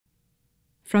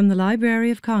From the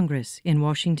Library of Congress in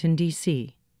Washington,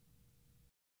 D.C.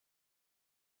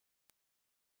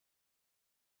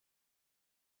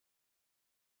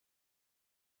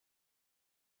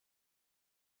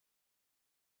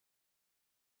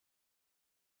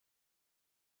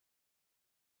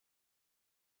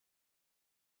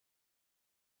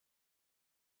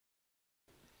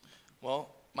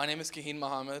 Well, my name is Kaheen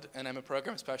Mohammed, and I'm a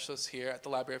program specialist here at the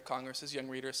Library of Congress's Young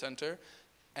Reader Center.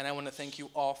 And I want to thank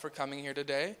you all for coming here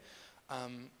today.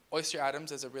 Oyster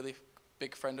Adams is a really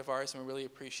big friend of ours, and we're really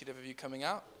appreciative of you coming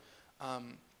out.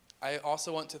 I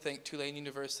also want to thank Tulane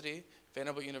University,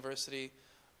 Vanderbilt University,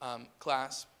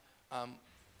 CLASP,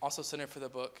 also Center for the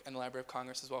Book, and the Library of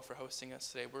Congress as well for hosting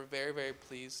us today. We're very, very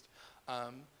pleased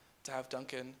to have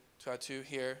Duncan Tonatiuh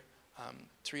here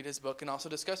to read his book and also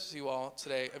discuss with you all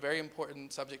today a very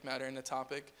important subject matter and a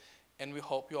topic, and we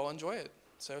hope you all enjoy it.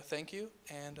 So thank you,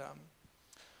 and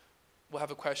we'll have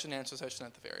a question and answer session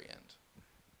at the very end.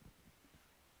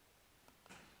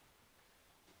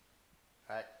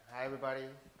 All right. Hi, everybody.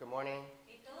 Good morning.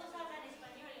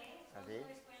 Así.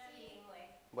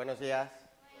 Buenos días.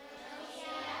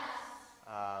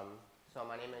 So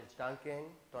my name is Duncan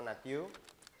Tonatiuh,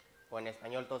 o en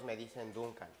español todos me dicen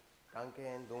Duncan.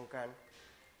 Duncan,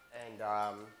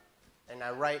 and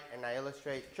I write and I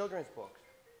illustrate children's books,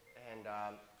 and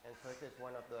so this is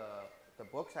one of the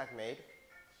books I've made.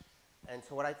 And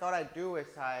so what I thought I'd do is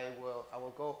I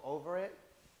will go over it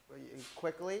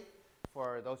quickly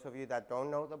for those of you that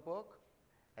don't know the book,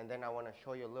 and then I want to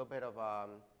show you a little bit of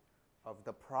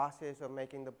the process of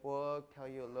making the book, tell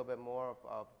you a little bit more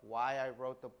of why I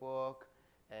wrote the book,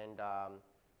 and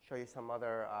show you some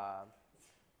other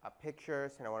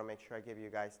pictures, and I want to make sure I give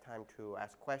you guys time to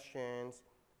ask questions.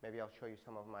 Maybe I'll show you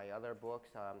some of my other books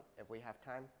if we have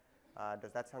time.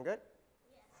 Does that sound good?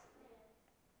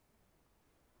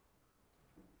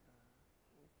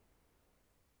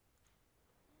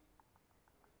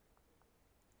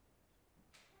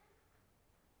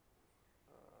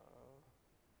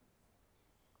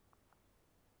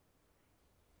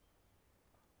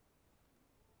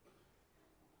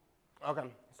 Okay,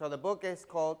 so the book is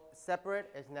called Separate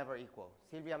is Never Equal,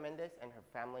 Sylvia Mendez and Her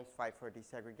Family's Fight for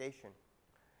Desegregation.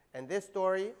 And this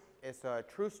story is a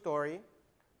true story.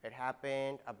 It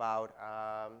happened about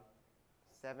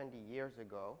 70 years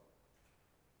ago.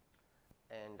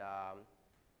 And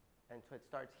so it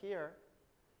starts here,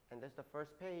 and this is the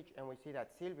first page, and we see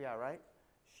that Sylvia, right?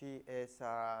 She's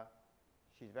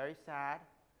very sad,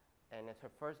 and it's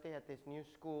her first day at this new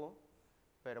school,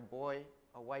 but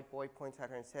a white boy points at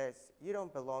her and says, "You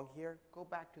don't belong here, go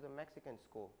back to the Mexican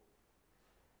school."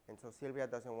 And so Sylvia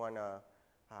doesn't want to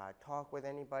talk with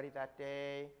anybody that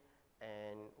day,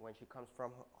 and when she comes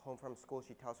home from school,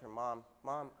 she tells her mom,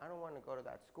 "Mom, I don't want to go to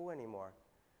that school anymore.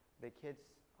 The kids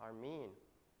are mean."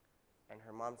 And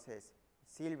her mom says,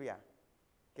 "Sylvia,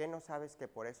 ¿qué no sabes que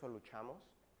por eso luchamos?"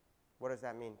 What does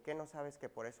that mean? ¿Qué no sabes que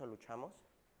por eso luchamos?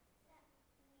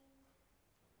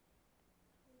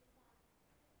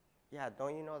 Yeah,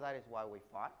 don't you know that is why we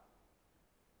fought?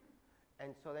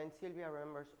 And so then Sylvia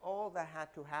remembers all that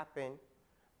had to happen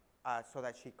so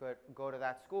that she could go to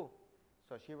that school.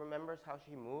 So she remembers how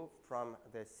she moved from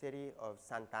the city of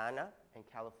Santa Ana in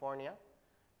California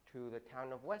to the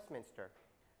town of Westminster.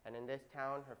 And in this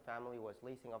town, her family was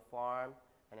leasing a farm,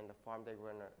 and in the farm they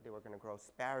were going to grow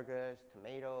asparagus,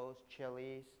 tomatoes,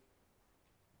 chilies.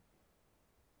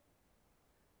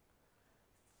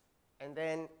 And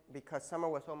then, because summer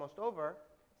was almost over,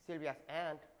 Sylvia's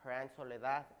aunt, her Aunt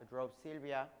Soledad, drove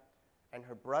Sylvia and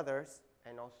her brothers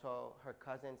and also her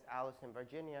cousins Alice and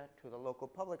Virginia to the local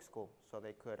public school so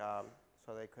they could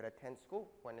attend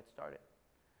school when it started.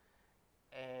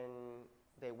 And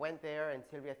they went there, and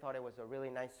Sylvia thought it was a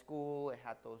really nice school. It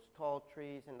had those tall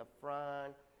trees in the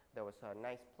front. There was a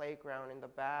nice playground in the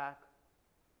back.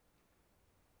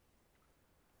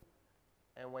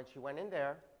 And when they went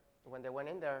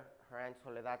in there, her Aunt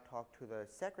Soledad talked to the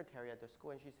secretary at the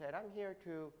school, and she said, "I'm here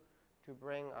to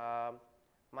bring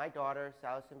my daughters,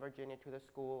 Alice and Virginia, to the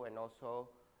school, and also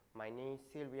my niece,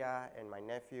 Sylvia, and my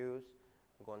nephews,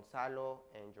 Gonzalo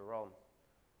and Jerome."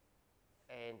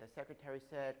 And the secretary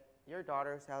said, "Your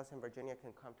daughters, Alice and Virginia,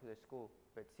 can come to the school,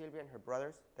 but Sylvia and her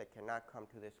brothers, they cannot come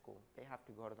to this school. They have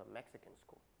to go to the Mexican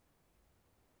school."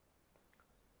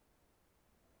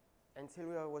 And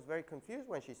Sylvia was very confused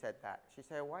when she said that. She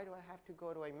said, "Why do I have to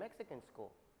go to a Mexican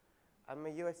school? I'm a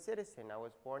U.S. citizen. I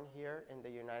was born here in the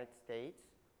United States.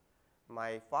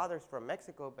 My father's from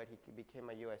Mexico, but he became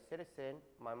a U.S. citizen.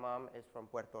 My mom is from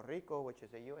Puerto Rico, which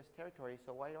is a U.S. territory,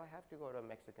 so why do I have to go to a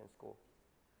Mexican school?"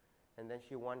 And then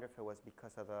she wondered if it was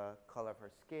because of the color of her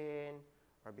skin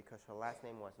or because her last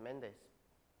name was Mendez.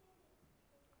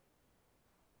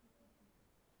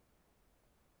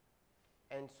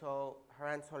 And so her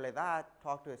Aunt Soledad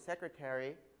talked to the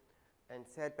secretary and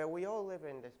said, but we all live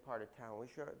in this part of town.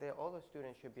 All the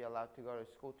students should be allowed to go to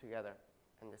school together.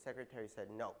 And the secretary said,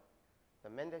 no. The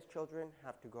Mendez children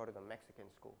have to go to the Mexican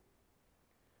school.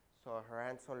 So her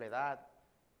Aunt Soledad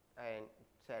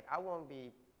said, I won't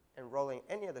be enrolling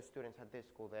any of the students at this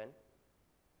school then.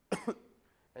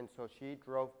 And so she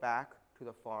drove back to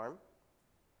the farm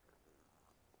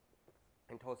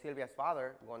and told Sylvia's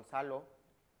father, Gonzalo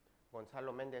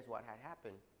Mendez, what had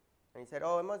happened. And he said,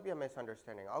 oh, it must be a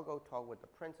misunderstanding. I'll go talk with the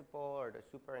principal or the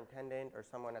superintendent or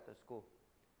someone at the school.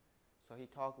 So he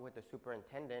talked with the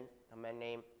superintendent, a man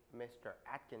named Mr.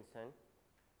 Atkinson.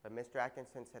 But Mr.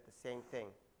 Atkinson said the same thing.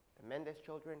 The Mendez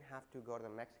children have to go to the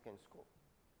Mexican school.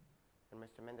 And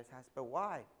Mr. Mendez asked, but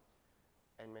why?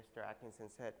 And Mr. Atkinson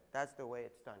said, that's the way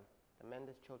it's done. The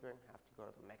Mendez children have to go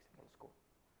to the Mexican school.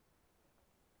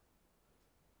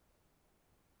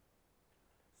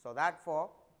 So that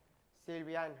fall,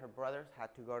 Sylvia and her brothers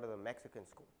had to go to the Mexican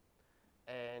school.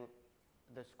 And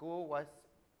the school was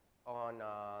on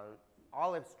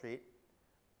Olive Street,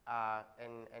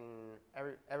 and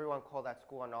everyone called that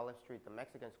school on Olive Street the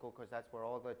Mexican school because that's where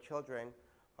all the children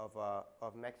of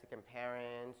Mexican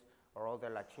parents or all the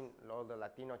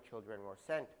Latino children were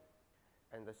sent.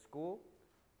 And the school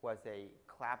was a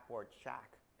clapboard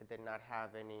shack. It did not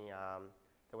have any,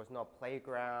 there was no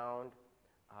playground.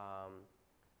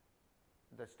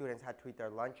 The students had to eat their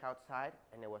lunch outside,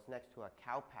 and it was next to a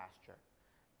cow pasture.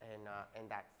 And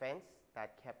that fence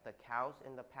that kept the cows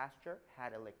in the pasture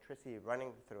had electricity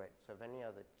running through it. So if any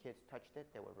of the kids touched it,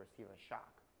 they would receive a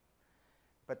shock.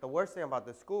 But the worst thing about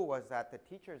the school was that the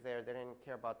teachers there didn't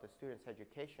care about the students'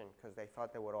 education because they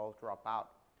thought they would all drop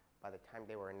out by the time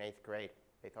they were in 8th grade.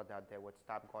 They thought that they would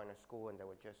stop going to school and they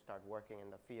would just start working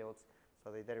in the fields.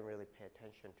 So they didn't really pay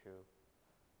attention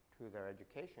to their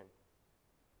education.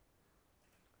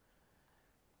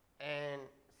 And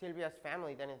Sylvia's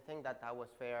family didn't think that that was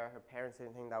fair. Her parents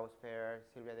didn't think that was fair.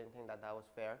 Sylvia didn't think that that was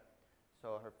fair.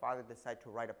 So her father decided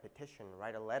to write a petition,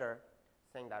 write a letter,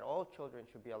 saying that all children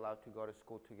should be allowed to go to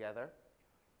school together.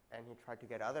 And he tried to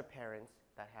get other parents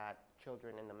that had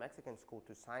children in the Mexican school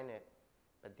to sign it,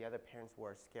 but the other parents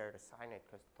were scared to sign it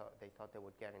because they thought they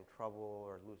would get in trouble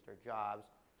or lose their jobs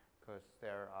because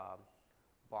their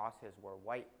bosses were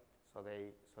white. So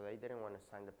they didn't want to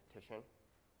sign the petition.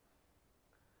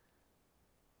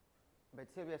 But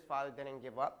Sylvia's father didn't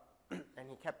give up, and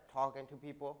he kept talking to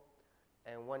people.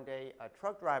 And one day, a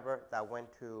truck driver that went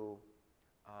to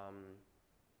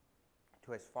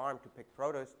his farm to pick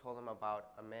produce told him about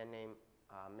a man named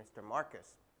Mr.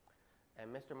 Marcus.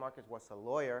 And Mr. Marcus was a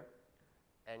lawyer,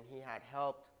 and he had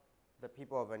helped the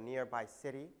people of a nearby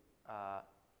city,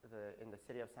 in the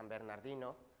city of San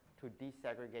Bernardino, to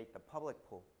desegregate the public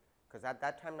pool. Because at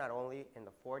that time, not only in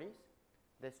the 40s,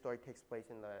 this story takes place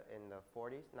in the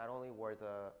 40s. Not only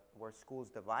were schools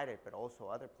divided, but also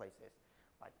other places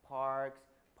like parks,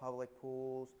 public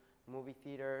pools, movie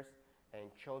theaters, and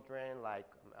children like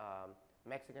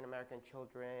Mexican American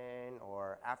children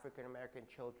or African American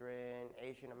children,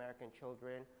 Asian American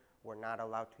children were not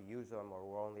allowed to use them, or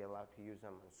were only allowed to use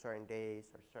them on certain days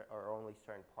or only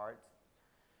certain parts.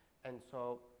 And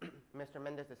so Mr.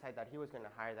 Mendez decided that he was going to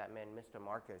hire that man, Mr.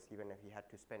 Marcus, even if he had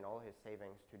to spend all his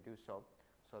savings to do so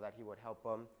that he would help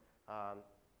them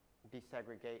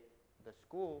desegregate the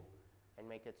school and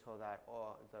make it so that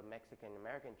all the Mexican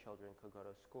American children could go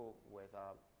to school with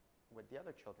the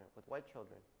other children, with white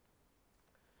children.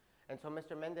 And so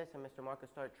Mr. Mendez and Mr. Marcus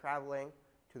started traveling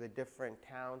to the different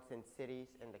towns and cities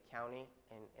in the county,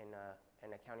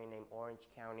 in a county named Orange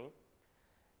County.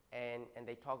 And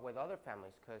they talked with other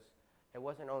families because it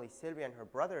wasn't only Sylvia and her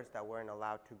brothers that weren't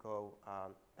allowed to go,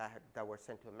 that were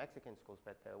sent to the Mexican schools,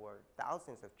 but there were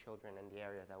thousands of children in the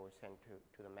area that were sent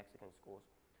to the Mexican schools.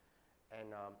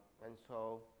 And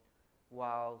so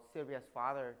while Sylvia's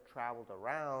father traveled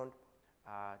around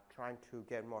trying to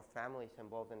get more families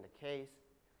involved in the case,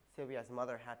 Sylvia's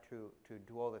mother had to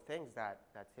do all the things that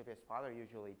Sylvia's father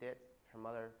usually did. Her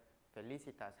mother,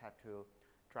 Felicitas, had to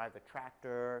drive the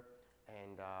tractor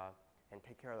and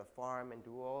take care of the farm and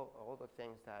do all the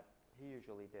things that he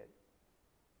usually did.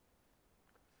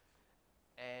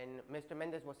 And Mr.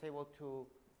 Mendez was able to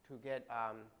get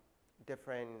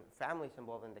different families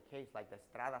involved in the case, like the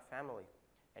Estrada family.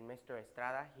 And Mr.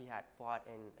 Estrada, he had fought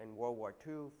in World War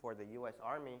II for the U.S.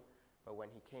 Army, but when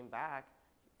he came back,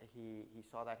 he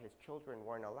saw that his children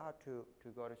weren't allowed to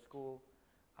go to school,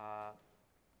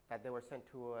 that they were sent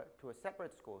to a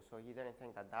separate school. So he didn't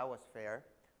think that that was fair.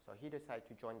 So he decided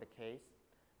to join the case,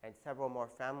 and several more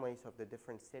families of the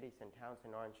different cities and towns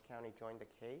in Orange County joined the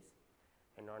case.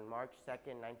 And on March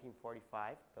 2nd,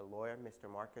 1945, the lawyer, Mr.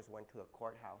 Marcus, went to the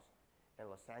courthouse in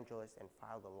Los Angeles and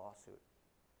filed a lawsuit.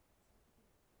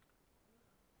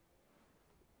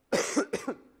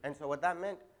 And so what that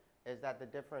meant is that the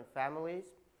different families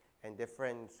and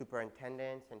different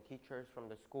superintendents and teachers from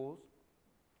the schools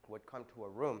would come to a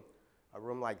room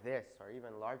like this, or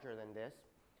even larger than this.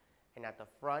 And at the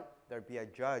front, there'd be a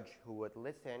judge who would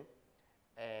listen,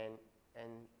 and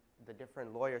the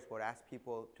different lawyers would ask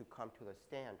people to come to the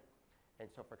stand. And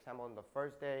so, for example, on the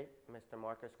first day, Mr.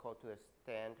 Marcus called to the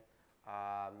stand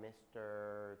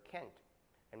Mr. Kent.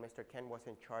 And Mr. Kent was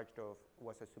in charge of,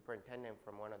 was a superintendent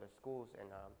from one of the schools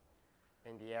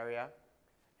in the area.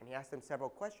 And he asked him several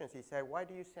questions. He said, why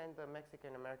do you send the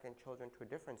Mexican-American children to a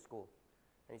different school?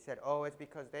 And he said, oh, it's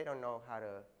because they don't know how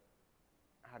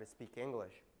to speak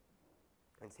English.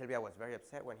 And Sylvia was very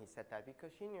upset when he said that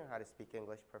because she knew how to speak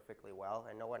English perfectly well,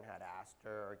 and no one had asked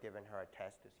her or given her a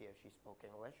test to see if she spoke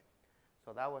English.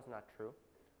 So that was not true.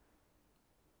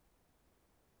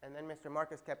 And then Mr.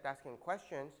 Marcus kept asking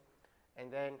questions,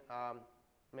 and then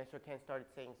Mr. Kent started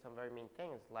saying some very mean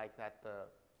things, like that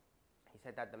he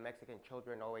said that the Mexican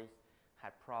children always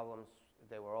had problems.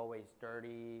 They were always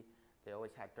dirty. They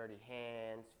always had dirty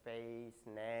hands, face,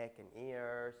 neck, and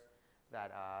ears,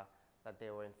 that they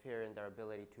were inferior in their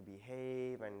ability to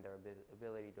behave and their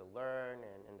ability to learn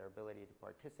and their ability to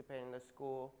participate in the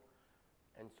school.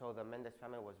 And so the Mendez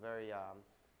family was very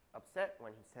upset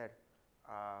when he said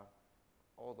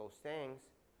all those things,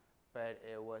 but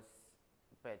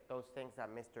those things that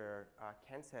Mr.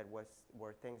 Kent said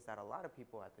were things that a lot of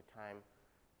people at the time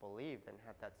believed and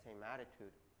had that same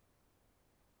attitude.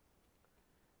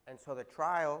 And so the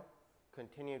trial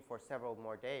continued for several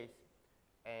more days,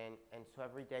 and so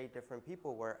every day different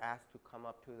people were asked to come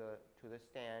up to the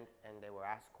stand, and they were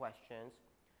asked questions.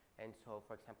 And so,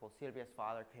 for example, Sylvia's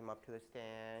father came up to the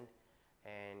stand,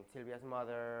 and Sylvia's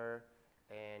mother,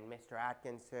 and Mr.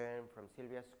 Atkinson from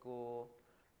Sylvia's school.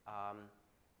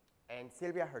 And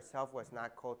Sylvia herself was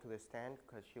not called to the stand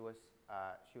because she was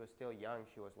still young.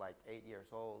 She was like 8 years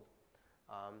old.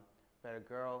 But a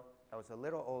girl that was a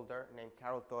little older named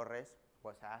Carol Torres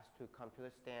was asked to come to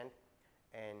the stand,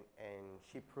 and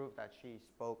she proved that she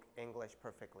spoke English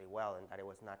perfectly well, and that it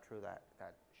was not true that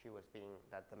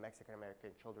the Mexican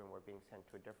American children were being sent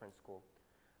to a different school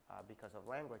because of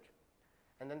language.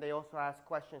 And then they also asked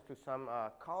questions to some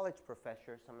college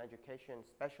professors, some education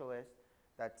specialists,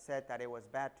 that said that it was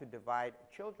bad to divide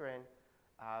children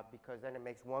because then it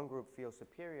makes one group feel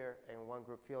superior and one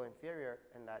group feel inferior,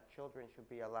 and that children should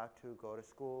be allowed to go to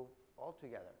school all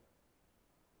together.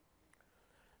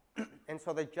 And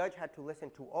so the judge had to listen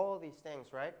to all these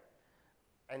things, right?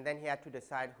 And then he had to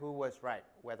decide who was right,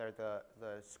 whether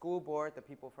the school board, the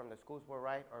people from the schools were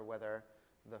right, or whether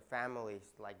the families,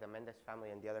 like the Mendez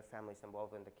family and the other families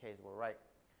involved in the case, were right.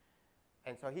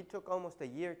 And so he took almost a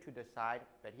year to decide,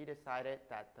 but he decided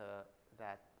that the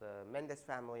Mendez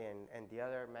family and the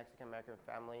other Mexican-American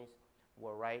families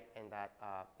were right, and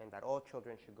that all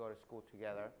children should go to school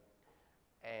together.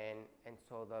 And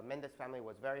so the Mendez family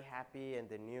was very happy, and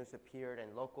the news appeared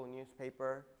in local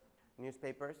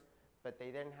newspapers, but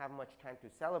they didn't have much time to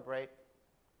celebrate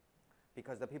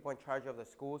because the people in charge of the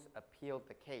schools appealed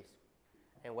the case.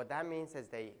 And what that means is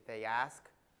they ask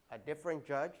a different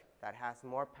judge that has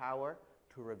more power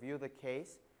to review the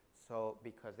case, so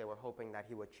because they were hoping that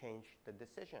he would change the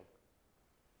decision.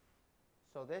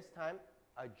 So this time,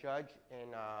 a judge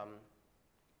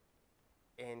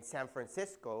in San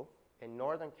Francisco, in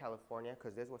Northern California,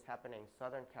 because this was happening in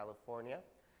Southern California,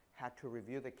 had to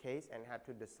review the case and had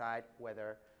to decide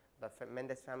whether the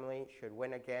Mendez family should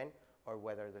win again or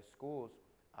whether the schools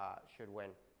should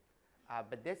win.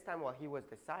 But this time, while he was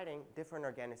deciding, different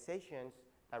organizations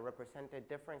that represented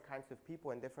different kinds of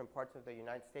people in different parts of the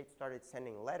United States started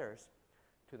sending letters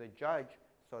to the judge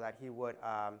so that he would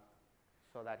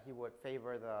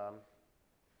favor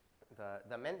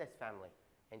the Mendez family.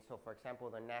 And so, for example,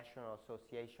 the National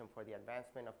Association for the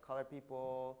Advancement of Colored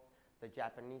People, the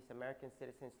Japanese American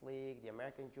Citizens League, the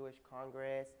American Jewish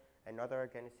Congress, and other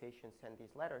organizations sent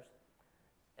these letters.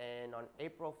 And on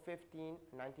April 15,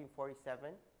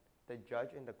 1947, the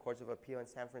judge in the Courts of Appeal in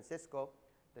San Francisco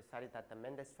decided that the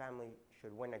Mendez family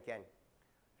should win again.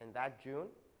 And that June,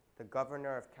 the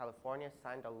governor of California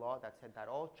signed a law that said that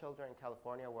all children in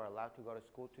California were allowed to go to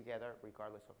school together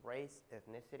regardless of race,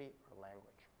 ethnicity, or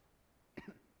language.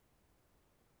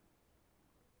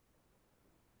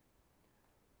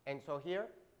 And so here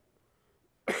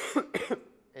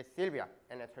is Sylvia,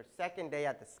 and it's her second day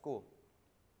at the school.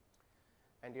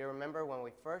 And do you remember when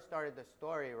we first started the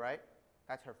story, right?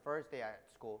 That's her first day at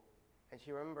school. And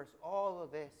she remembers all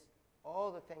of this.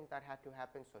 all the things that had to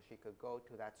happen so she could go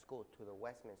to that school, to the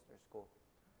Westminster School.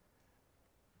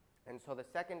 And so the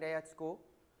second day at school,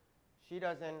 she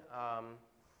doesn't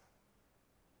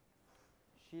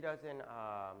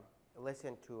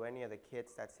listen to any of the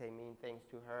kids that say mean things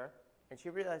to her. And she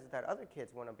realizes that other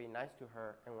kids want to be nice to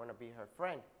her and want to be her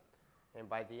friend. And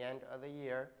by the end of the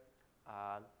year,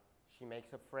 she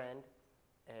makes a friend.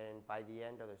 And by the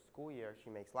end of the school year, she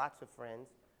makes lots of friends.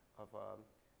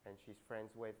 And she's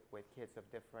friends with kids of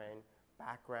different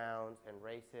backgrounds and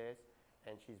races.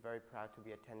 And she's very proud to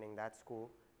be attending that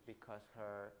school because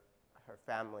her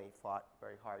family fought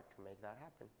very hard to make that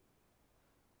happen.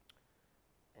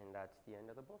 And that's the end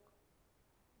of the book.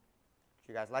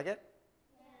 Do you guys like it?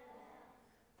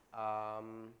 Yeah.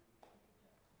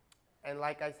 And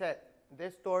like I said,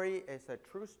 this story is a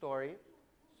true story.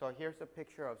 So here's a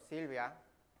picture of Sylvia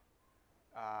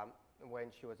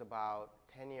when she was about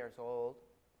 10 years old.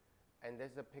 And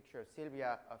this is a picture of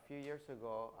Sylvia a few years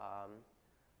ago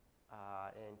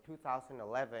in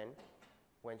 2011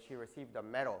 when she received a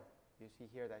medal. You see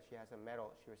here that she has a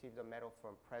medal. She received a medal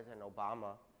from President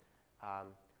Obama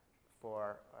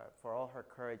for all her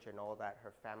courage and all that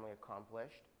her family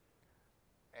accomplished.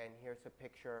 And here's a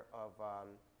picture of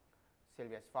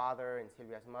Sylvia's father and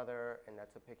Sylvia's mother, and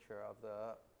that's a picture of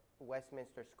the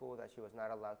Westminster School that she was not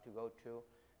allowed to go to,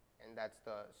 and that's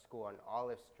the school on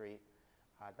Olive Street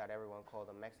that everyone called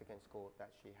the Mexican school that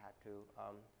she had to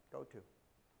go to.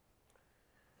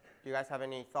 Do you guys have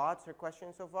any thoughts or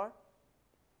questions so far?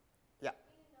 Yeah. Do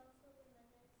you know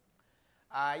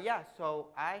Sylvia Mendez? Yeah, so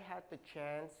I had the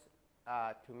chance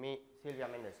to meet Sylvia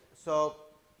Mendez. So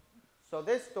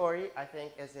this story, I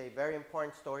think, is a very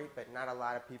important story, but not a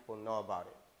lot of people know about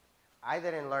it. I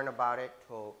didn't learn about it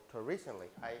till recently.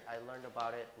 I learned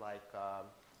about it like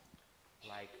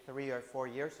 3 or 4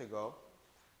 years ago.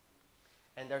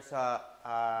 And there's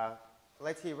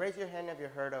let's see, raise your hand if you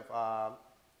heard of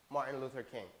Martin Luther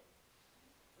King.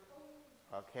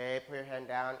 Okay, put your hand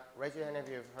down. Raise your hand if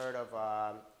you've heard of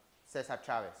Cesar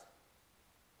Chavez.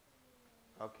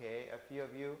 Okay, a few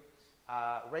of you.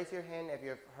 Raise your hand if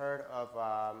you've heard of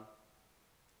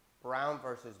Brown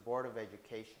versus Board of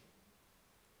Education.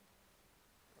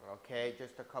 Okay,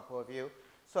 just a couple of you.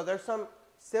 So there's some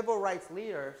civil rights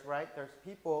leaders, right? There's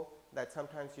people that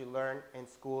sometimes you learn in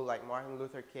school, like Martin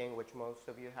Luther King, which most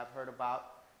of you have heard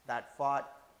about, that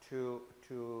fought to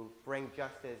bring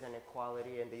justice and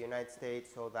equality in the United States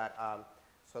so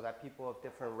that people of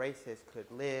different races could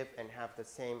live and have the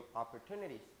same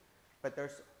opportunities. But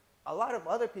there's a lot of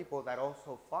other people that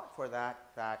also fought for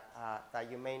that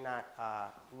you may not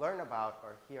learn about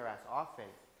or hear as often.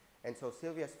 And so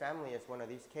Sylvia's family is one of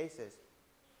these cases.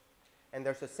 And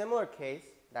there's a similar case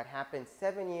that happened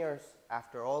 7 years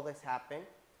after all this happened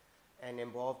and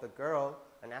involved a girl,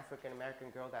 an African-American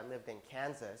girl that lived in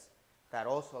Kansas, that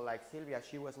also, like Sylvia,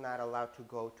 she was not allowed to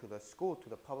go to the school, to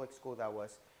the public school that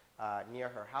was near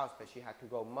her house, but she had to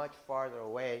go much farther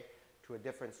away to a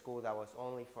different school that was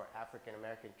only for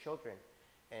African-American children.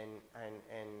 And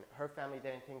her family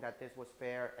didn't think that this was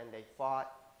fair, and they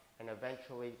fought, and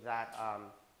eventually that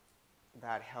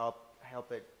helped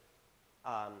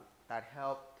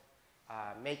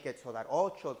make it so that all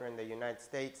children in the United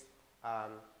States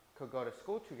could go to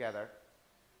school together.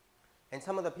 And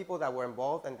some of the people that were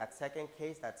involved in that second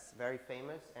case that's very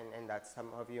famous and that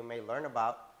some of you may learn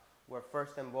about were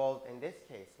first involved in this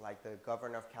case, like the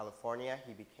governor of California.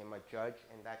 He became a judge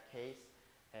in that case.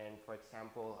 And for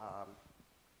example,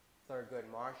 Thurgood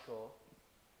Marshall,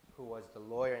 who was the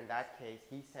lawyer in that case,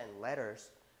 he sent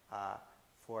letters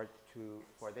for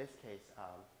this case,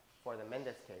 for the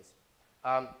Mendez case.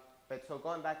 But so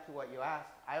going back to what you asked,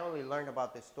 I only learned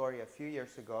about this story a few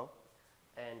years ago.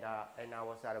 And I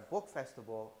was at a book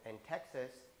festival in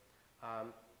Texas,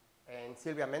 and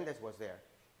Sylvia Mendez was there.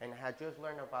 And I had just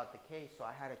learned about the case, so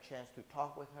I had a chance to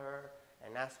talk with her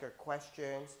and ask her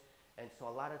questions. And so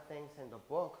a lot of things in the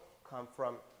book come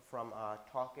from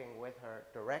talking with her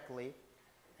directly,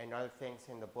 and other things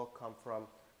in the book come from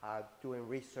doing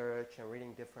research and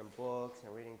reading different books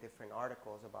and reading different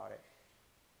articles about it.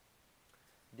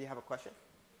 Do you have a question?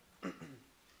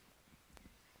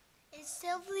 Is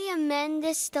Sylvia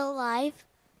Mendez still alive?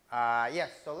 Yes,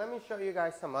 so let me show you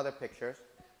guys some other pictures.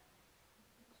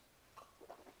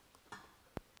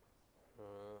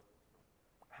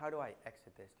 How do I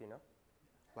exit this, do you know?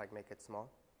 Like make it small?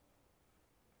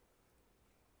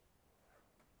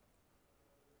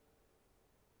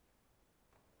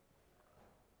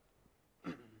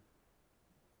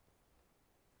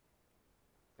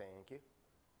 Thank you.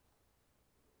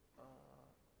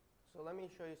 So let me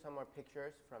show you some more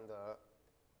pictures from the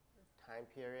time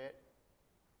period.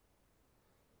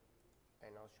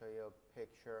 I'll show you a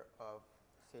picture of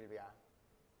Sylvia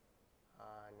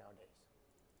nowadays.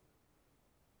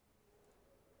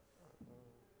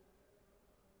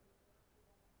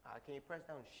 Can you press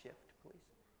down Shift, please?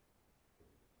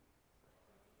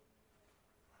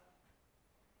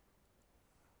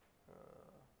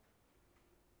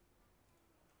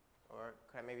 Or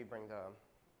could I maybe bring that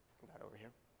over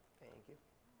here? Thank you.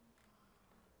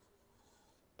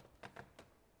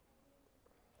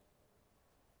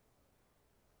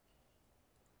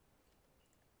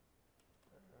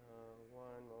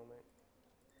 One moment.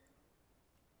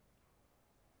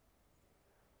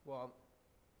 Well,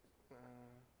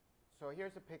 so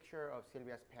here's a picture of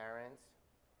Sylvia's parents,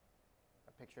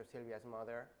 a picture of Sylvia's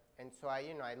mother. And so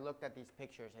I looked at these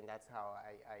pictures, and that's how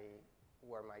I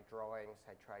were my drawings.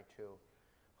 I try to,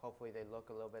 hopefully they look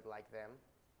a little bit like them.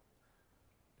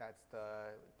 That's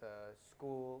the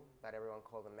school that everyone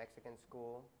called the Mexican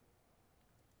school.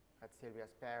 That's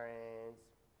Sylvia's parents,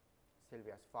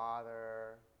 Sylvia's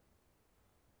father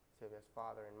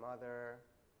and mother.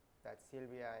 That's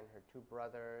Sylvia and her 2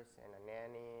 brothers and a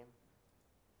nanny.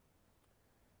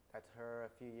 That's her a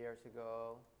few years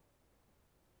ago.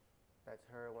 That's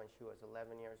her when she was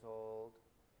 11 years old.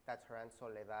 That's her Aunt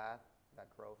Soledad that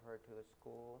drove her to the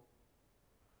school.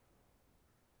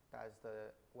 That's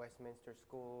the Westminster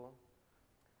School.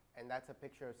 And that's a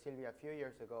picture of Sylvia a few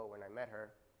years ago when I met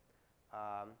her.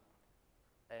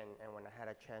 And when I had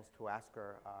a chance to ask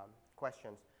her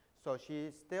questions. So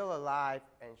she's still alive,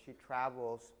 and she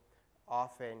travels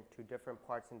often to different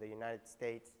parts in the United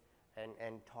States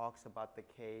and talks about the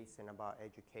case and about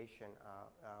education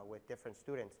with different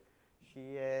students.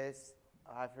 She is,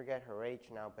 I forget her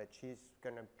age now, but she's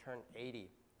going to turn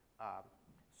 80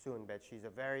 soon. But she's a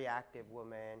very active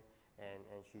woman,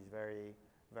 and she's very,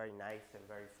 very nice and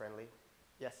very friendly.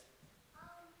 Yes?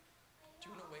 Do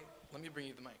you want to wait? Let me bring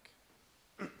you the mic.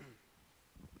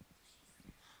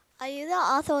 Are you the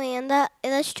author and the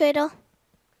illustrator?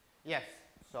 Yes.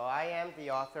 So I am the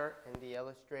author and the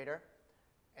illustrator.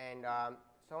 And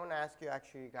so I want to ask you,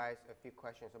 actually, guys, a few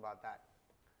questions about that.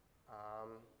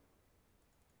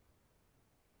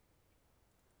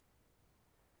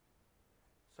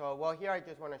 So, well, here I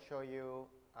just want to show you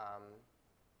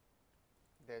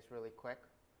this really quick.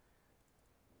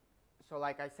 So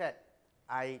like I said,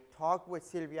 I talked with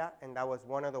Sylvia, and that was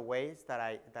one of the ways that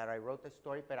I wrote the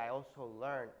story, but I also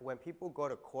learned when people go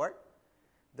to court,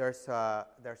 there's a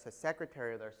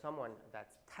secretary, there's someone that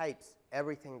types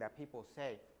everything that people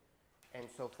say. And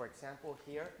so, for example,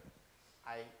 here,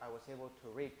 I was able to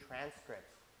read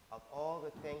transcripts of all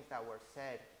the things that were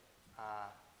said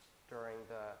during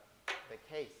the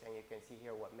case. And you can see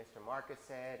here what Mr. Marcus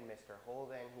said, Mr.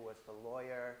 Holden, who was the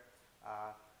lawyer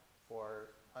for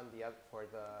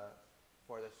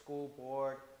the school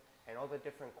board, and all the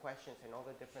different questions and all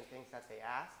the different things that they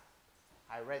asked.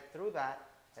 I read through that,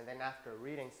 and then after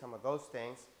reading some of those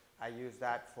things, I used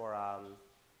that for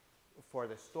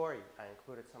the story. I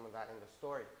included some of that in the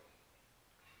story.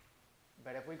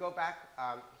 But if we go back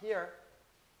here,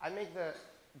 I make the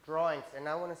drawings, and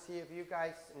I want to see if you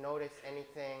guys notice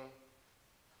anything.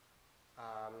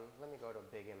 Let me go to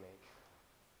a big image,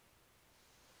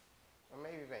 or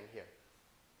maybe even here.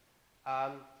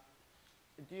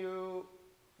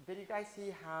 Did you guys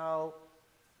see how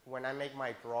when I make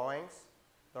my drawings,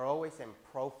 they're always in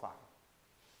profile?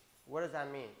 What does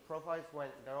that mean? Profile is when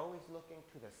they're always looking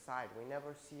to the side. We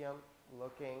never see them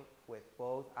looking with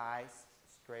both eyes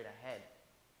straight ahead.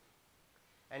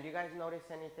 And do you guys notice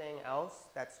anything else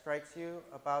that strikes you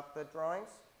about the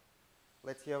drawings?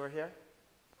 Let's see over here.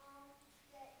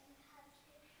 That you have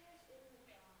pictures in the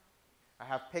drawing. I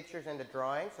have pictures in the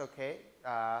drawings, okay.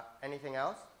 Anything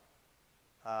else?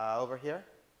 Over here?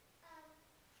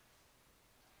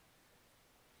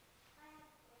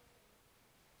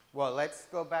 Well, let's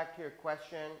go back to your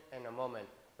question in a moment.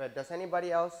 But does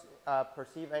anybody else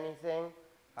perceive anything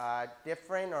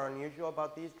different or unusual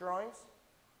about these drawings?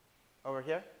 Over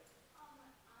here? I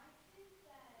think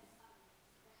that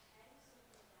the head is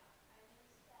looking down. I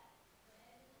noticed that the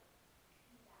head is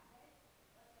looking that way,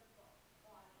 but the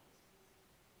body is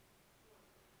facing.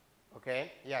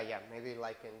 Okay, yeah. Maybe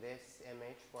like in this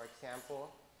image, for example.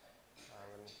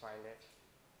 Let me find it.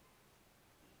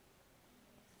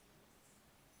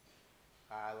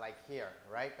 Like here,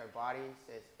 right? Their body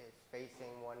is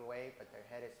facing one way, but their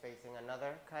head is facing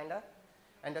another, kind of.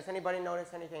 And does anybody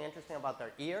notice anything interesting about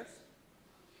their ears?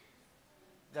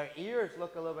 Their ears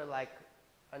look a little bit like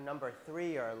a number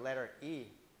 3 or a letter E,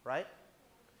 right?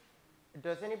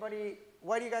 Does anybody,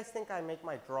 why do you guys think I make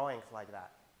my drawings like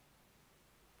that?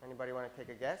 Anybody want to take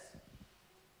a guess?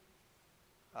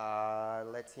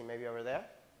 Let's see, maybe over there?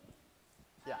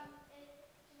 Yeah. To make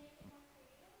it more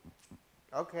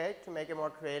creative. Okay, to make it more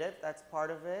creative, that's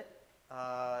part of it.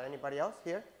 Anybody else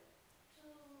here? To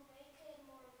make it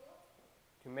more real.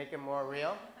 To make it more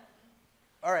real?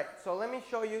 All right, so let me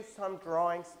show you some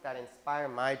drawings that inspire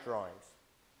my drawings.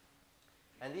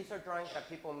 And these are drawings that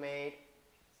people made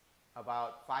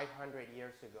about 500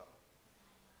 years ago.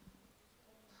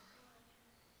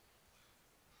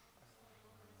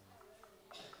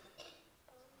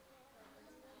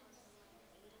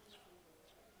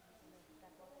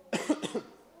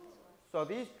 So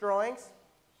these drawings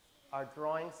are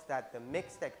drawings that the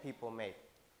Mixtec people made.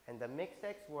 And the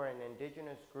Mixtecs were an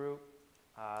indigenous group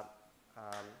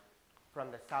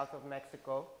from the south of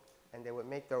Mexico, and they would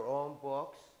make their own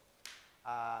books.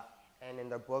 And in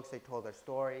their books, they told their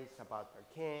stories about their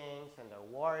kings and their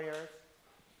warriors.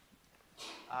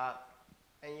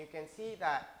 And you can see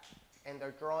that in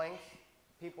their drawings,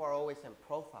 people are always in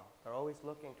profile. They're always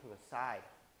looking to the side.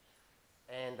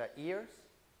 And the ears,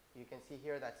 you can see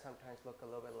here that sometimes look a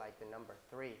little bit like the number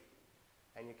 3.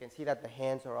 And you can see that the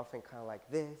hands are often kind of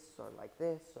like this, or like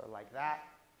this, or like that.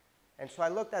 And so I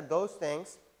looked at those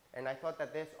things, and I thought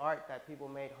that this art that people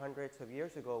made hundreds of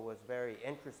years ago was very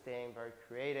interesting, very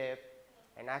creative,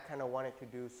 and I kind of wanted to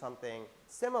do something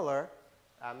similar,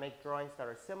 make drawings that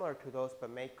are similar to those, but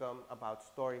make them about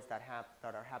stories that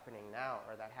are happening now,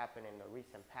 or that happened in the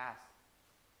recent past.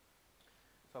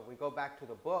 So if we go back to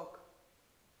the book,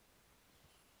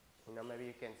 maybe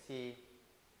you can see,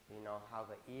 how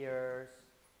the ears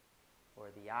or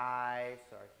the eyes,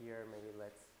 or here maybe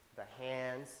the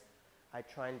hands. I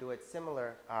try and do it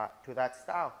similar to that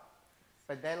style.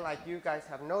 But then, like you guys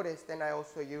have noticed, then I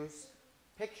also use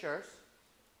pictures.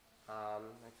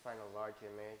 Let's find a large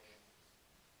image.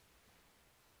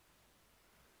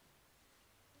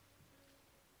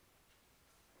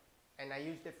 And I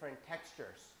use different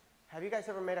textures. Have you guys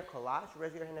ever made a collage?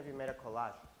 Raise your hand if you made a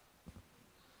collage.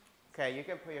 Okay, you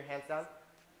can put your hands down.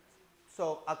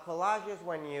 So a collage is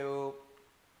when you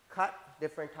cut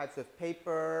different types of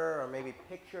paper, or maybe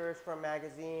pictures from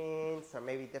magazines, or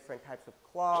maybe different types of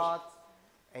cloths,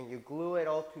 and you glue it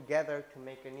all together to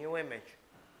make a new image.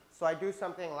 So I do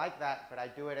something like that, but I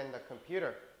do it in the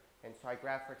computer. And so I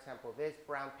grab, for example, this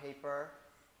brown paper,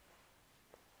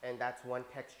 and that's one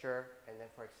texture. And then,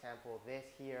 for example, this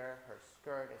here, her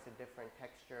skirt is a different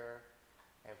texture.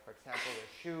 And for example,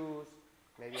 the shoes,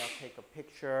 maybe I'll take a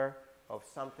picture of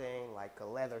something like a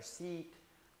leather seat,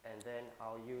 and then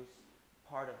I'll use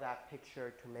part of that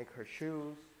picture to make her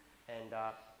shoes, and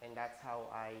that's how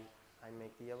I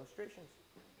make the illustrations.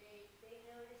 They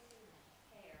notice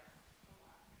the hair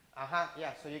a lot.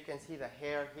 Yeah, so you can see the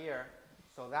hair here.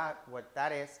 So what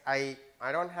that is, I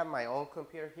don't have my own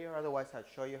computer here, otherwise I'd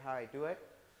show you how I do it.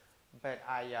 But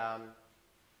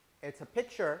it's a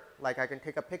picture, like I can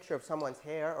take a picture of someone's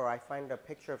hair, or I find a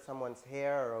picture of someone's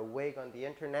hair or a wig on the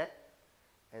internet,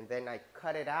 and then I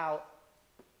cut it out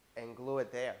and glue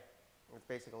it there. That's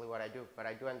basically what I do, but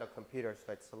I do it on the computer,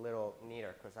 so it's a little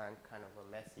neater, because I'm kind of a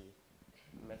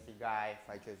messy guy if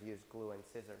I just use glue and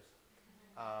scissors.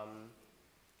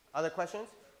 Other questions?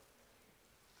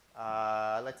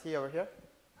 Let's see over here.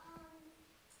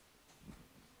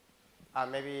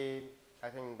 Maybe, I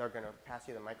think they're going to pass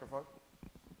you the microphone.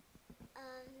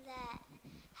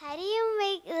 How do you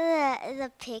make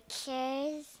the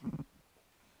pictures?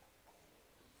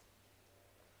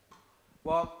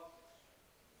 Well,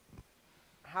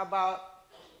 how about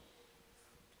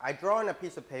I draw on a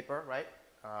piece of paper, right?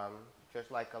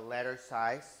 Just like a letter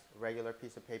size, regular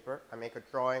piece of paper. I make a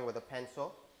drawing with a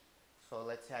pencil. So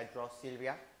let's say I draw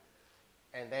Sylvia.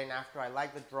 And then after I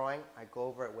like the drawing, I go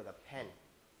over it with a pen.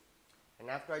 And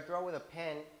after I draw with a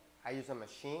pen, I use a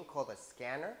machine called a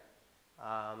scanner.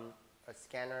 A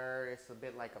scanner is a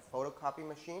bit like a photocopy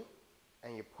machine,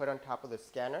 and you put on top of the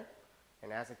scanner,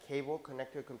 and it has a cable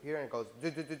connected to a computer, and it goes do,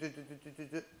 do, do, do, do, do, do,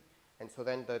 do. And so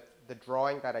then the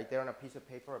drawing that I did on a piece of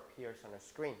paper appears on a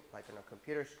screen, like on a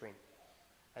computer screen.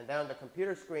 And then on the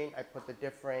computer screen, I put the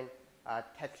different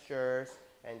textures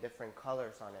and different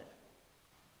colors on it.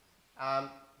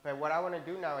 But what I want to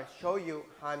do now is show you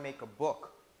how I make a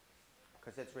book,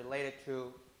 because it's related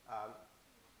to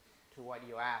what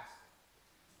you asked.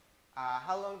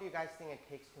 How long do you guys think it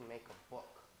takes to make a book?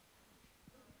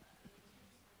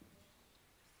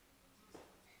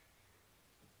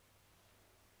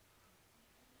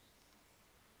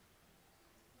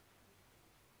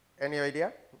 Any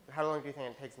idea? How long do you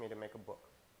think it takes me to make a book?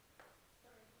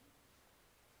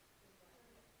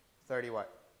 30 what?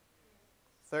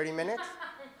 30 minutes?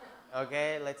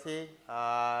 Okay, let's see.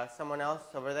 Someone else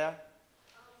over there?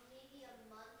 Maybe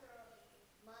a month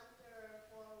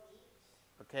or 4 weeks.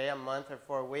 Okay, a month or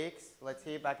 4 weeks. Let's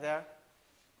see back there.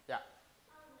 Yeah.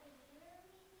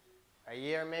 A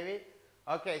year maybe?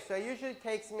 Okay, so it usually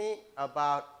takes me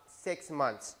about 6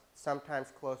 months, sometimes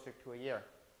closer to a year.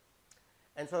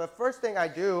 And so the first thing I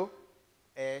do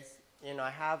is, I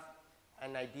have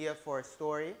an idea for a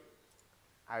story.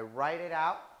 I write it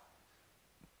out,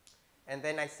 and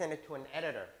then I send it to an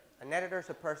editor. An editor is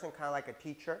a person kind of like a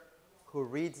teacher who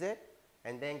reads it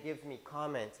and then gives me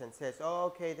comments and says, oh,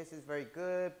 okay, this is very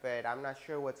good, but I'm not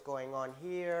sure what's going on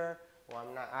here, or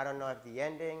I don't know if the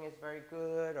ending is very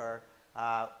good, or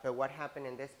but what happened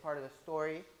in this part of the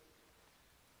story.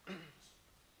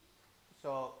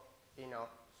 So,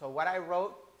 so what I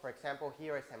wrote, for example,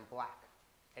 here is in black.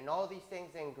 And all these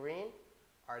things in green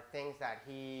are things that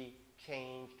he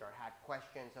changed or had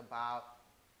questions about.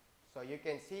 So you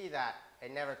can see that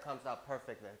it never comes out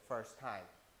perfect the first time.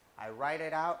 I write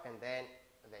it out, and then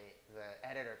the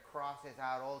editor crosses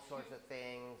out all sorts of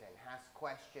things and has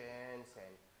questions.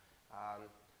 And,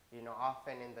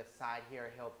 often in the side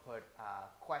here, he'll put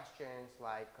questions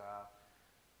like,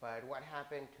 but what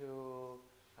happened to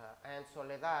Aunt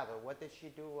Soledad? Or what did she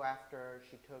do after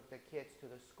she took the kids to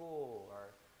the school?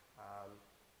 Or,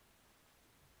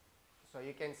 so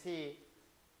you can see,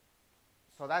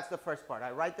 so that's the first part.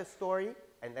 I write the story,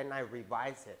 and then I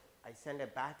revise it. I send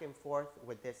it back and forth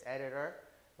with this editor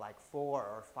like 4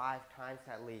 or 5 times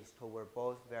at least till we're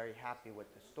both very happy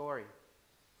with the story.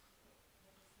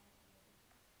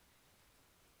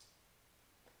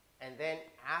 And then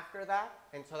after that,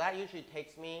 and so that usually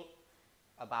takes me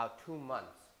about 2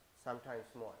 months, sometimes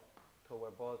more, till we're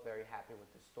both very happy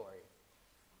with the story.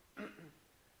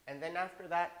 And then after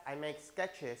that, I make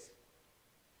sketches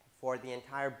for the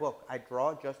entire book. I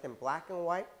draw just in black and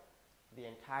white the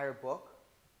entire book.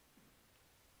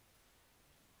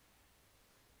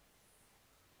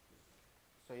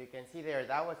 So you can see there,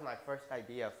 that was my first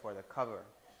idea for the cover.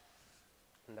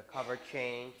 And the cover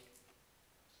changed.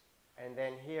 And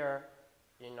then here,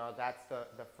 that's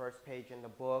the first page in the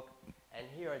book. And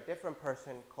here, a different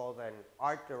person called an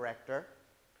art director,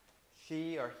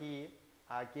 she or he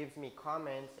gives me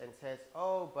comments and says,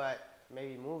 oh, but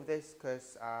maybe move this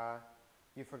because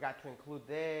you forgot to include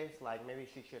this. Like maybe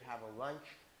she should have a lunch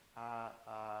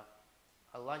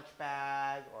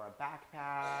bag or a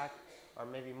backpack, or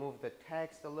maybe move the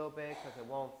text a little bit because it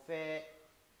won't fit.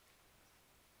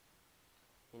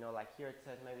 Like here it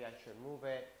says maybe I should move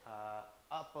it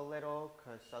up a little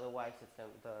because otherwise it's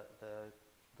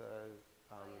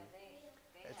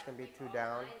going to be too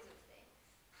down.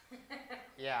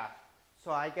 Yeah.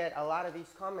 So I get a lot of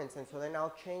these comments, and so then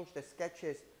I'll change the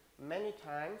sketches many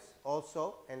times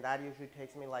also, and that usually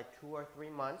takes me like 2 or 3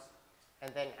 months.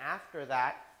 And then after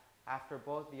that, after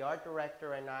both the art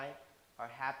director and I are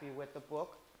happy with the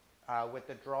book, with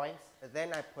the drawings,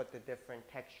 then I put the different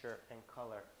texture and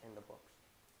color in the books.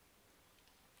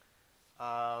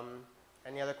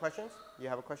 Any other questions? You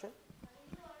have a question?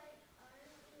 Aren't you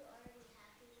already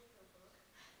happy with the book?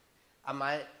 Am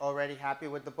I already happy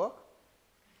with the book?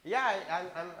 Yeah,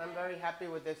 I'm very happy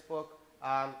with this book.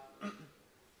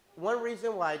 One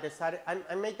reason why I decided,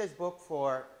 I made this book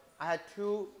I had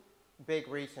 2 big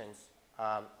reasons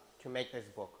to make this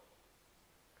book.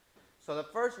 So the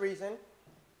first reason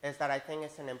is that I think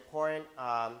it's an important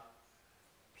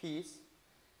piece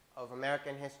of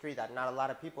American history that not a lot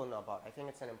of people know about. I think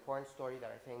it's an important story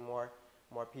that I think more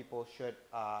people should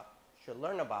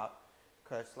learn about.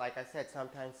 Because like I said,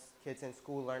 sometimes kids in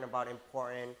school learn about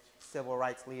important civil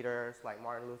rights leaders like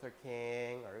Martin Luther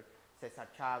King or Cesar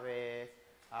Chavez.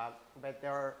 But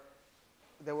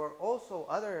there were also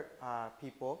other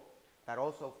people that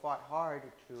also fought hard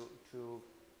to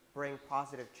bring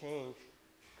positive change,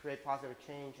 create positive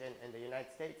change in the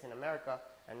United States, in America,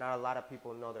 and not a lot of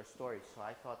people know their stories. So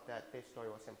I thought that this story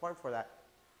was important for that.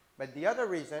 But the other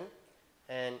reason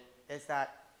is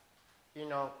that,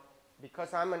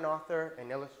 because I'm an author, an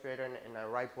illustrator, and I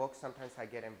write books, sometimes I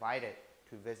get invited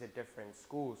to visit different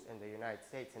schools in the United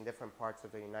States, in different parts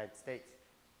of the United States.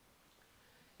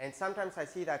 And sometimes I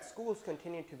see that schools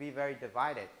continue to be very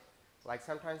divided. Like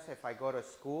sometimes if I go to a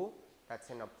school that's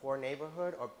in a poor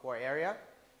neighborhood or poor area,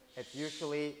 it's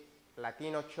usually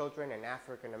Latino children and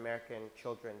African American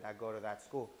children that go to that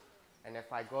school. And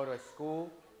if I go to a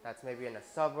school that's maybe in a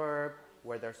suburb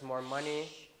where there's more money,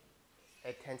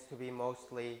 it tends to be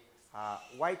mostly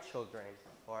white children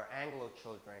or Anglo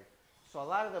children. So a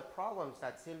lot of the problems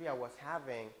that Sylvia was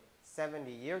having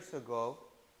 70 years ago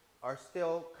are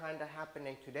still kind of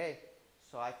happening today.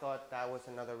 So I thought that was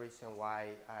another reason why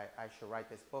I should write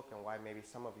this book and why maybe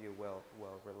some of you will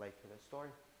relate to this story.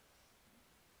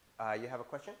 You have a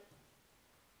question?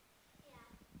 Yeah.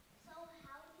 So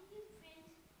how did you print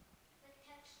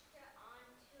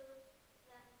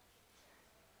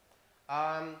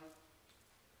Um,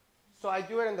 so I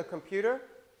do it in the computer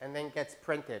and then gets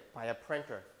printed by a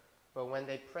printer. But when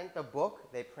they print the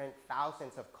book, they print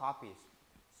thousands of copies.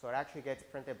 So it actually gets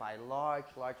printed by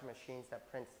large machines that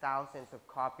print thousands of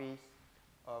copies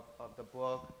of the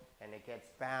book, and it gets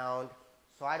bound.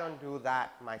 So I don't do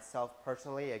that myself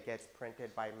personally. It gets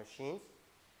printed by machines.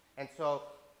 And so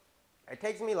it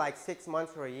takes me like 6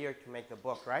 months or a year to make the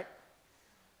book, right?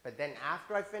 But then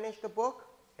after I finish the book,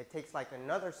 it takes like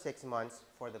another 6 months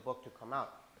for the book to come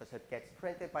out, because it gets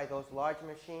printed by those large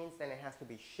machines, then it has to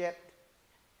be shipped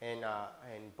in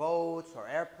boats or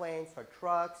airplanes or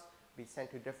trucks, be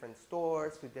sent to different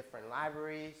stores, to different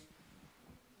libraries.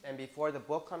 And before the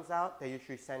book comes out, they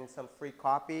usually send some free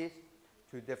copies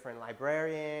to different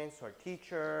librarians or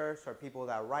teachers or people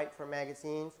that write for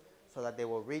magazines, so that they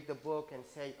will read the book and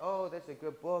say, oh, this is a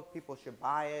good book, people should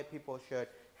buy it, people should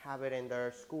have it in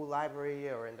their school library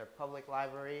or in their public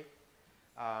library.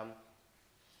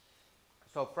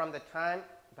 So from the time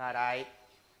that I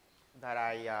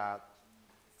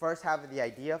first have the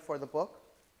idea for the book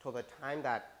till the time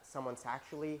that someone's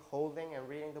actually holding and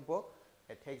reading the book,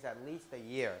 it takes at least a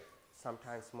year,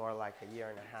 sometimes more like a year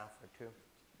and a half or two.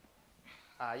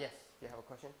 Yes, do you have a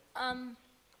question?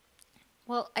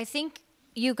 Well, I think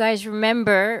you guys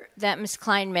remember that Ms.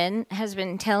 Kleinman has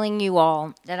been telling you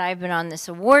all that I've been on this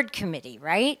award committee,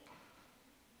 right?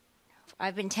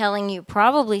 I've been telling you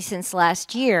probably since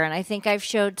last year, and I think I've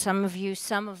showed some of you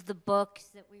some of the books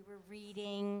that we were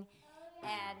reading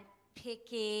and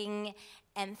picking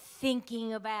and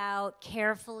thinking about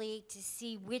carefully to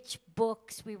see which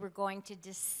books we were going to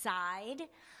decide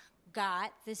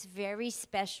got this very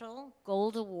special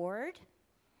gold award.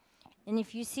 And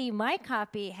if you see, my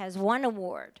copy has 1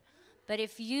 award. But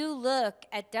if you look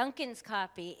at Duncan's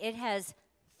copy, it has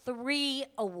 3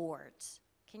 awards.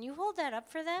 Can you hold that up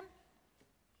for them?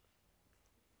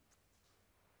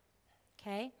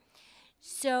 Okay.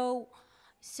 So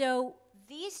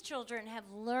these children have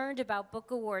learned about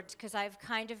book awards because I've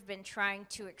kind of been trying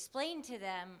to explain to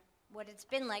them what it's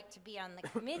been like to be on the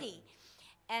committee.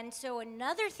 And so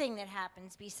another thing that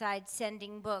happens besides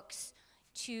sending books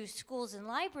to schools and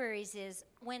libraries is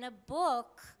when a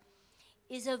book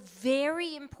is a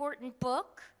very important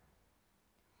book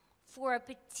for a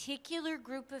particular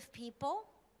group of people,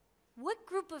 what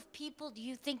group of people do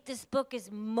you think this book is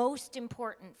most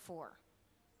important for?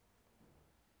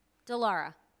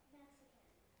 Delara.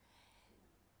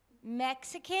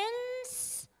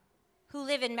 Mexicans who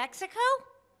live in Mexico?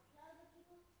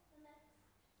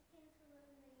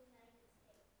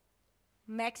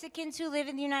 Mexicans who live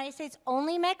in the United States?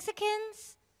 Only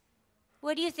Mexicans?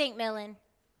 What do you think, Millen?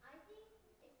 I think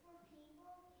it's for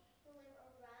people who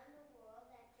live around the world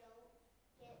that don't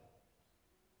get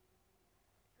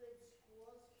good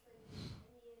schools in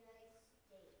the United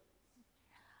States.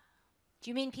 Do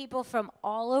you mean people from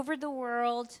all over the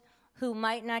world who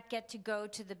might not get to go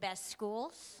to the best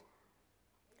schools?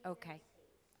 Okay.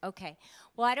 Okay.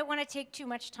 Well, I don't want to take too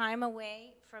much time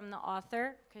away from the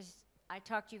author because I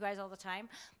talk to you guys all the time.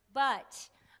 But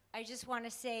I just want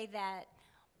to say that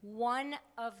one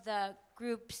of the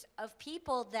groups of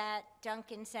people that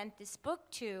Duncan sent this book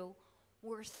to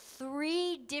were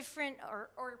 3 different,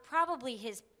 or probably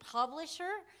his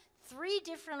publisher, 3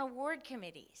 different award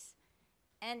committees.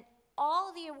 And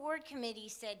all the award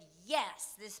committees said,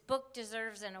 yes, this book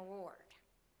deserves an award.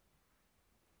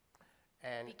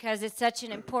 And Because it's such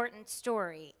an important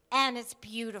story, and it's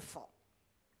beautiful.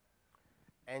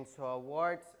 And so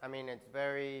awards, I mean, it's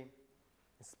very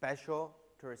special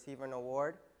to receive an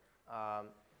award,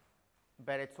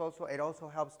 but it also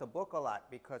helps the book a lot,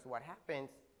 because what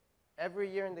happens, every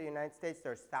year in the United States,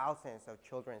 there's thousands of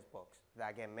children's books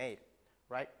that get made,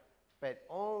 right? But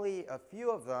only a few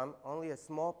of them, only a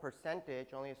small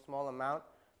percentage, only a small amount,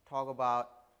 talk about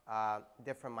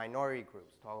different minority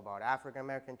groups, talk about African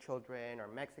American children or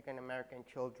Mexican American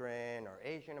children or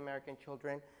Asian American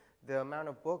children. The amount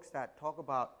of books that talk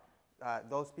about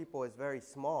those people is very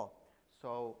small.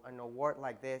 So an award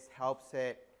like this helps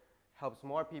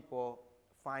more people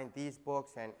find these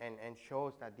books and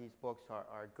shows that these books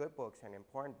are good books and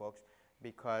important books,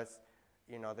 because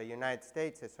you know, the United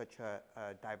States is such a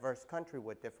diverse country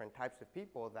with different types of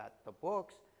people, that the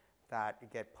books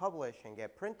that get published and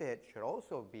get printed should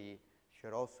also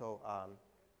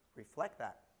reflect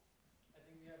that. I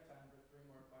think we have time for 3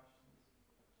 more questions.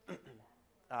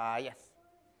 Yes.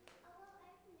 Although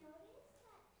I've noticed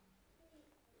that the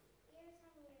ears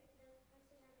on the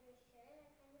person of your shirt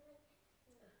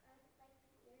are kind of like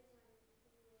the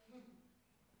ears on you.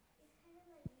 It's kind of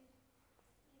like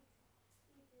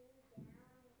you drew down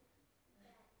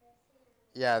that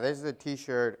person. Yeah, this is a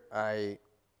T-shirt I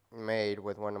made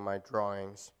with one of my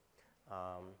drawings.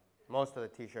 Most of the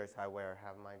t-shirts I wear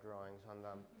have my drawings on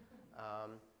them.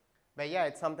 But yeah,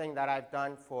 it's something that I've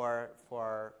done for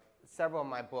several of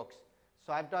my books.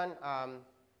 So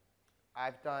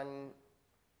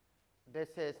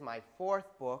this is my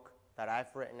 4th book that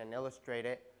I've written and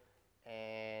illustrated,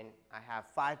 and I have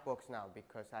 5 books now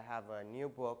because I have a new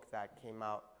book that came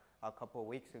out a couple of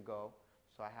weeks ago.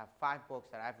 So I have 5 books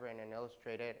that I've written and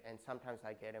illustrated, and sometimes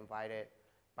I get invited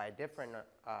by a different,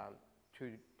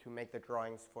 to make the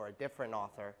drawings for a different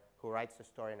author who writes the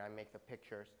story, and I make the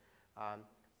pictures.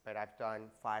 But I've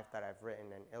done 5 that I've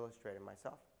written and illustrated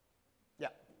myself. Yeah.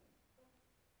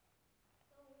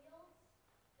 The wheels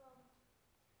from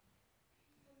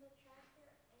the tractor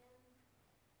and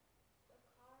the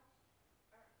car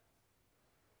are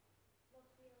what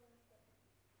wheel is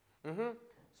there?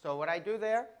 So what I do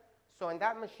there, so in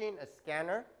that machine, a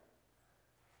scanner,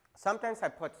 sometimes I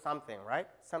put something, right?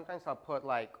 Sometimes I'll put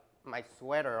like my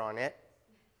sweater on it,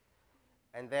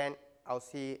 and then I'll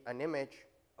see an image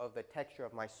of the texture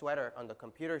of my sweater on the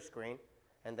computer screen,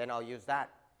 and then I'll use that.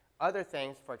 Other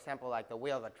things, for example, like the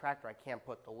wheel of a tractor, I can't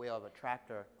put the wheel of a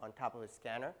tractor on top of a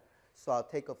scanner. So I'll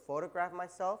take a photograph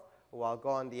myself, or I'll go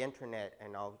on the internet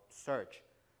and I'll search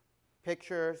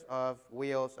pictures of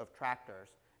wheels of tractors,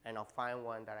 and I'll find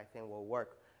one that I think will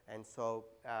work. And so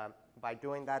by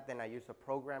doing that, then I use a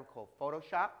program called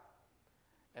Photoshop,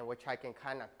 in which I can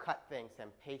kind of cut things and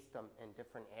paste them in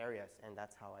different areas, and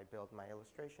that's how I build my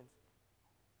illustrations.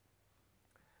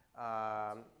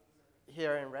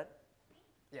 Here in red?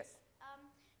 Yes.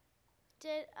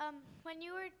 When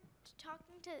you were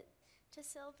talking to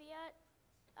Sylvia,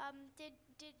 did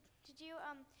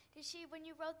she, when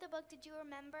you wrote the book, did she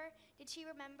remember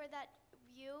that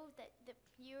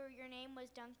your name was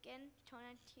Duncan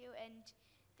Tonatiuh, and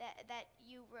that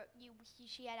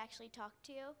she had actually talked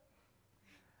to you?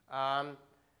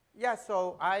 Yeah,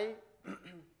 so I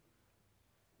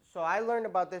learned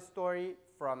about this story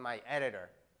from my editor,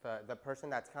 the person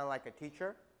that's kind of like a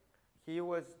teacher. He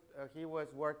was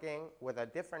working with a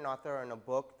different author on a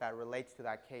book that relates to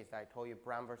that case that I told you,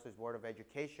 Brown versus Board of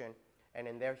Education, and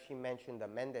in there she mentioned the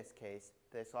Mendez case,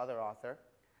 this other author.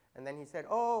 And then he said,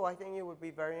 oh, I think you would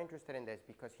be very interested in this,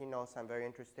 because he knows I'm very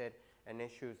interested in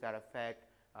issues that affect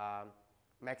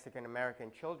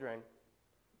Mexican-American children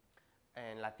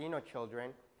and Latino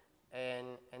children.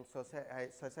 And so I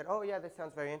said, oh yeah, this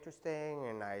sounds very interesting,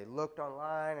 and I looked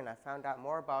online and I found out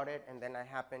more about it, and then I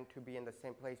happened to be in the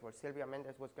same place where Sylvia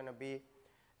Mendez was going to be,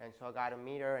 and so I got to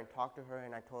meet her and talk to her,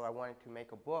 and I told her I wanted to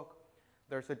make a book.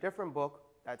 There's a different book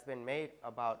that's been made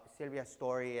about Sylvia's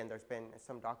story, and there's been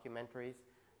some documentaries.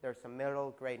 There's a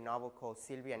middle grade novel called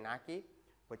Sylvia Naki,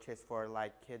 which is for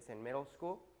like kids in middle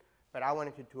school, but I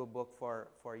wanted to do a book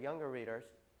for younger readers.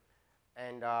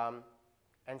 And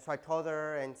so I told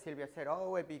her, and Sylvia said,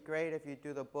 oh, it'd be great if you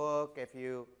do the book. If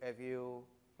you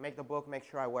make the book, make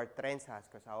sure I wear trenzas,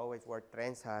 because I always wore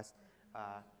trenzas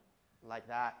like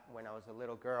that when I was a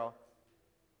little girl.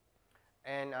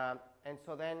 And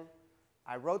so then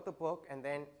I wrote the book, and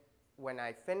then when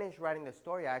I finished writing the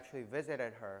story, I actually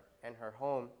visited her in her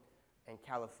home in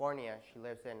California. She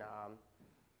lives in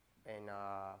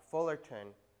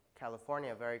Fullerton,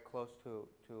 California, very close to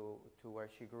where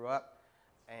she grew up.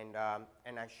 And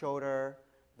I showed her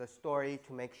the story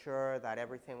to make sure that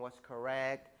everything was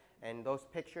correct. And those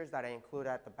pictures that I include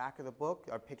at the back of the book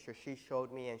are pictures she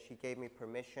showed me, and she gave me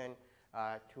permission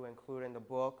to include in the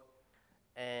book.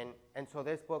 And so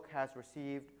this book has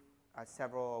received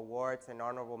several awards and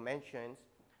honorable mentions.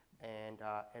 And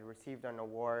it received an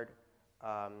award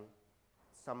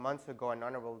some months ago, an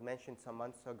honorable mention some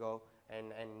months ago,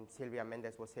 and Sylvia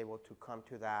Mendez was able to come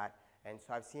to that. And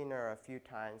so I've seen her a few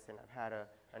times, and I've had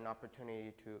an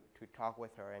opportunity to talk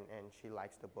with her, and she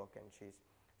likes the book, and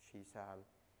she's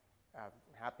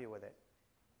happy with it.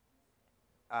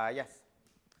 Yes?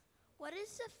 What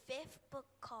is the 5th book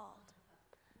called?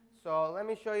 So let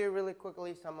me show you really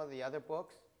quickly some of the other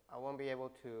books. I won't be able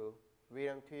to read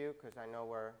them to you because I know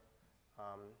we're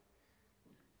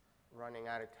running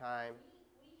out of time.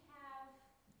 We have,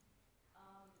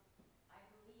 I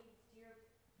believe, Dear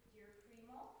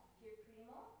Primo,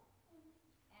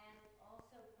 and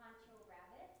also Pancho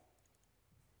Rabbit,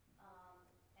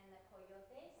 and the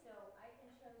Coyote. So I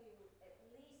can show you at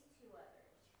least 2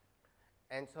 others.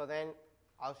 And so then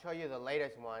I'll show you the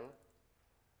latest one,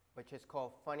 which is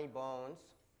called Funny Bones.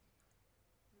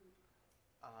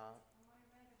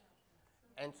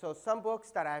 And so some books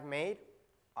that I've made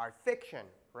are fiction,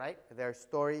 right? They're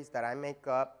stories that I make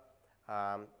up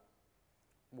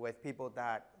with people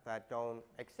that don't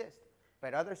exist.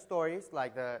 But other stories,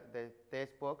 like this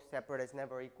book, Separate is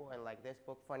Never Equal, and like this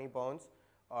book, Funny Bones,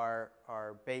 are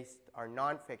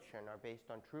nonfiction, are based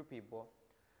on true people.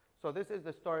 So this is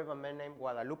the story of a man named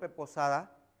Guadalupe Posada,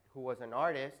 who was an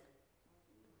artist,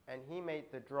 and he made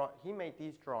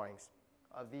these drawings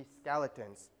of these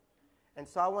skeletons. And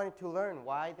so I wanted to learn,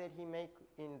 why did he make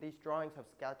in these drawings of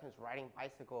skeletons riding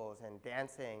bicycles and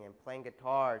dancing and playing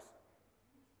guitars?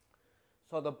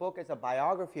 So the book is a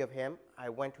biography of him. I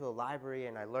went to a library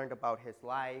and I learned about his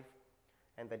life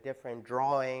and the different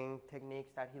drawing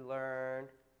techniques that he learned,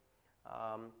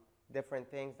 different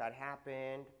things that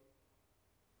happened.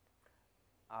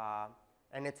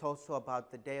 And it's also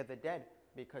about the Day of the Dead,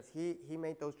 because he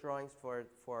made those drawings for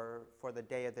the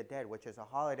Day of the Dead, which is a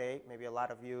holiday. Maybe a lot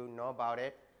of you know about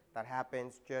it. That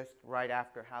happens just right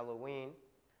after Halloween.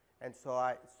 And so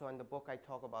in the book I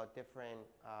talk about different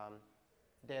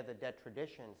Day of the Dead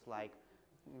traditions, like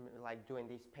doing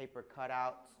these paper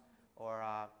cutouts, or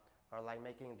like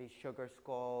making these sugar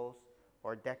skulls,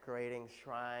 or decorating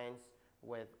shrines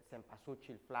with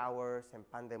cempasúchil flowers and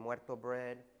pan de muerto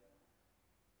bread.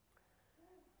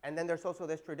 And then there's also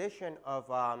this tradition of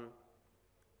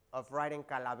writing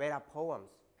calavera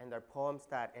poems, and they're poems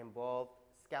that involve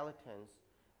skeletons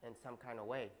in some kind of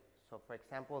way. So for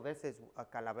example, this is a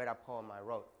calavera poem I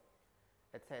wrote.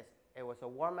 It says, "It was a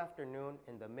warm afternoon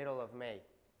in the middle of May.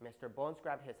 Mr. Bones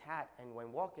grabbed his hat and went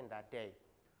walking that day.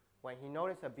 When he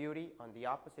noticed a beauty on the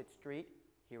opposite street,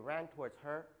 he ran towards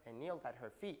her and kneeled at her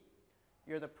feet.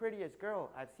 'You're the prettiest girl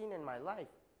I've seen in my life.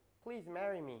 Please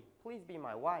marry me. Please be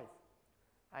my wife.'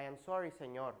 'I am sorry,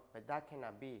 señor, but that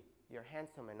cannot be. You're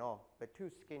handsome and all, but too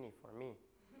skinny for me.'"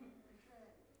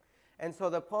 And so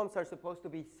the poems are supposed to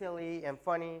be silly and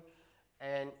funny.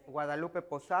 And Guadalupe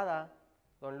Posada,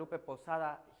 Don Lupe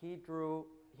Posada, he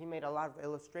made a lot of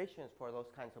illustrations for those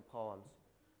kinds of poems.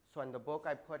 So in the book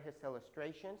I put his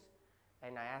illustrations,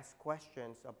 and I asked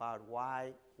questions about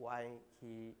why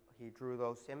he drew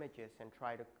those images, and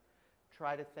try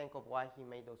to think of why he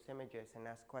made those images, and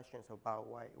ask questions about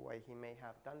why he may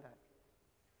have done that.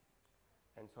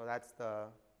 And so that's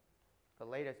the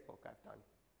latest book I've done.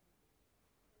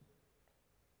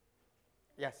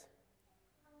 Yes? Is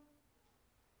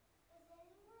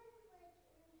anyone like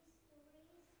in these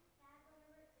stories bad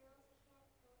whenever girls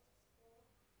can't go to school?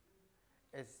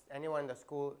 Is anyone in the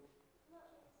school? No,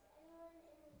 is anyone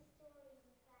in these stories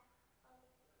that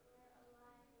were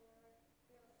alive whenever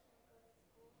girls can't go to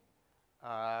school?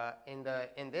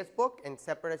 In this book, in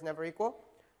Separate is Never Equal,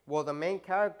 well, the main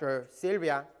character,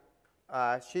 Sylvia,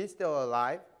 she's still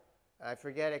alive. I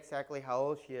forget exactly how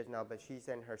old she is now, but she's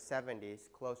in her 70s,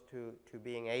 close to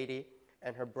being 80,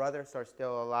 and her brothers are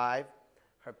still alive.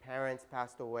 Her parents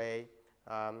passed away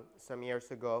some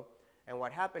years ago. And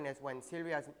what happened is, when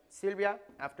Sylvia,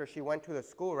 after she went to the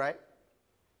school, right?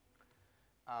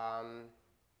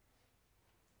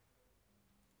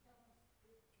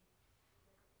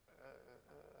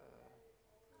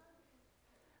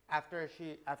 After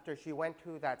she went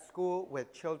to that school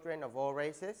with children of all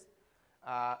races,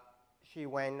 she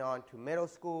went on to middle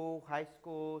school, high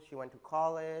school, she went to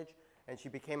college, and she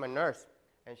became a nurse.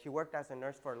 And she worked as a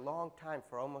nurse for a long time,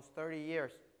 for almost 30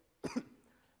 years.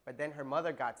 But then her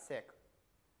mother got sick.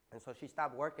 And so she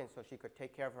stopped working so she could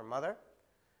take care of her mother.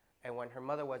 And when her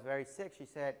mother was very sick, she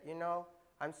said, "You know,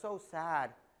 I'm so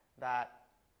sad that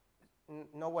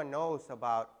no one knows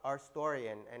about our story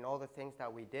and all the things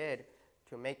that we did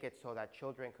to make it so that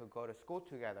children could go to school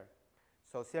together."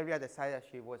 So Sylvia decided that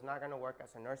she was not going to work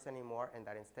as a nurse anymore, and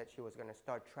that instead she was going to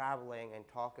start traveling and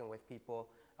talking with people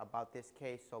about this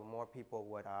case, so more people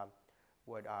would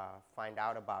find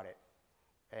out about it.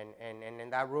 And in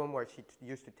that room where she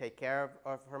used to take care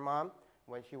of her mom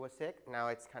when she was sick, now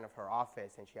it's kind of her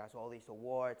office, and she has all these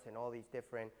awards and all these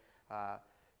different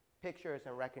pictures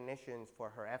and recognitions for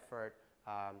her effort,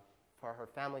 for her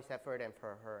family's effort, and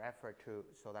for her effort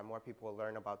so that more people will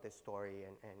learn about this story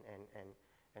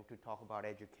and to talk about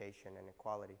education and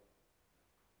equality.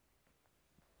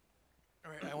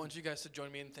 All right, I want you guys to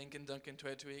join me in thanking Duncan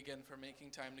Tonatiuh again for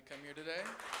making time to come here today.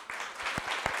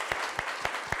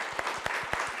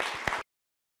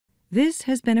 This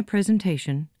has been a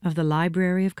presentation of the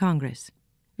Library of Congress.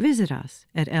 Visit us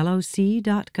at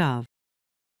loc.gov.